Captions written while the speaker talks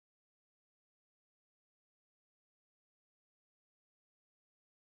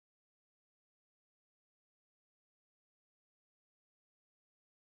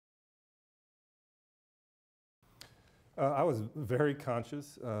I was very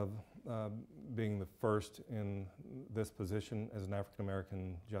conscious of being the first in this position as an African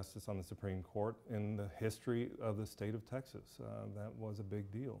American justice on the Supreme Court in the history of the state of Texas. That was a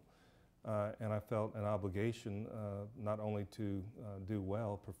big deal. And I felt an obligation not only to do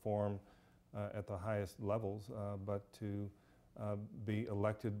well, perform at the highest levels, but to be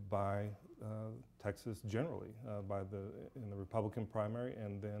elected by Texas generally, in the Republican primary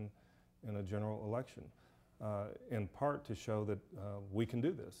and then in a general election. In part to show that we can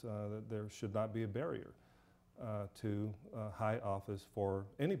do this, that there should not be a barrier to high office for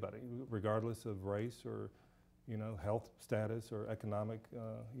anybody, regardless of race or health status or economic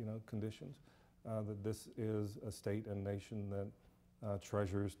conditions, that this is a state and nation that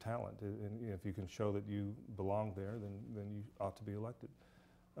treasures talent. And if you can show that you belong there, then you ought to be elected.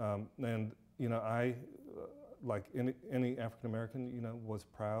 And I, like any African American, was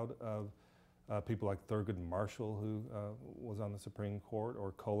proud of people like Thurgood Marshall, who was on the Supreme Court,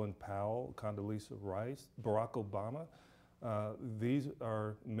 or Colin Powell, Condoleezza Rice, Barack Obama. These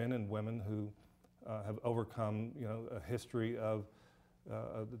are men and women who have overcome, a history of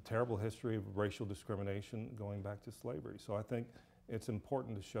a terrible history of racial discrimination going back to slavery. So I think it's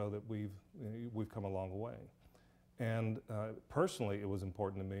important to show that we've come a long way. And personally, it was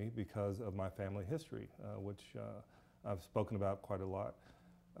important to me because of my family history, which I've spoken about quite a lot.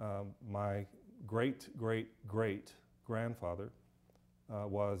 My great-great-great-grandfather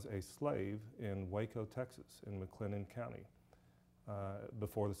was a slave in Waco, Texas, in McLennan County,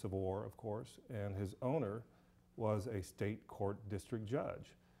 before the Civil War, of course, and his owner was a state court district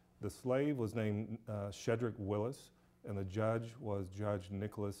judge. The slave was named Shedrick Willis, and the judge was Judge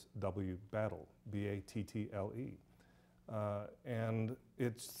Nicholas W. Battle, B-A-T-T-L-E. And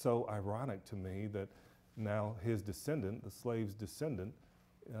it's so ironic to me that now his descendant, the slave's descendant,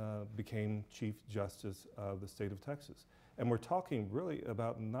 became Chief Justice of the state of Texas. And we're talking really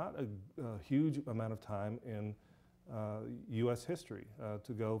about not a huge amount of time in U.S. history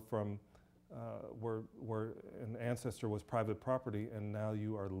to go from where an ancestor was private property and now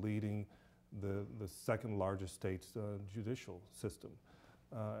you are leading the second largest state's judicial system.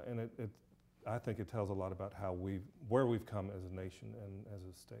 And I think it tells a lot about where we've come as a nation and as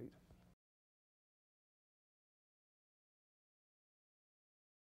a state.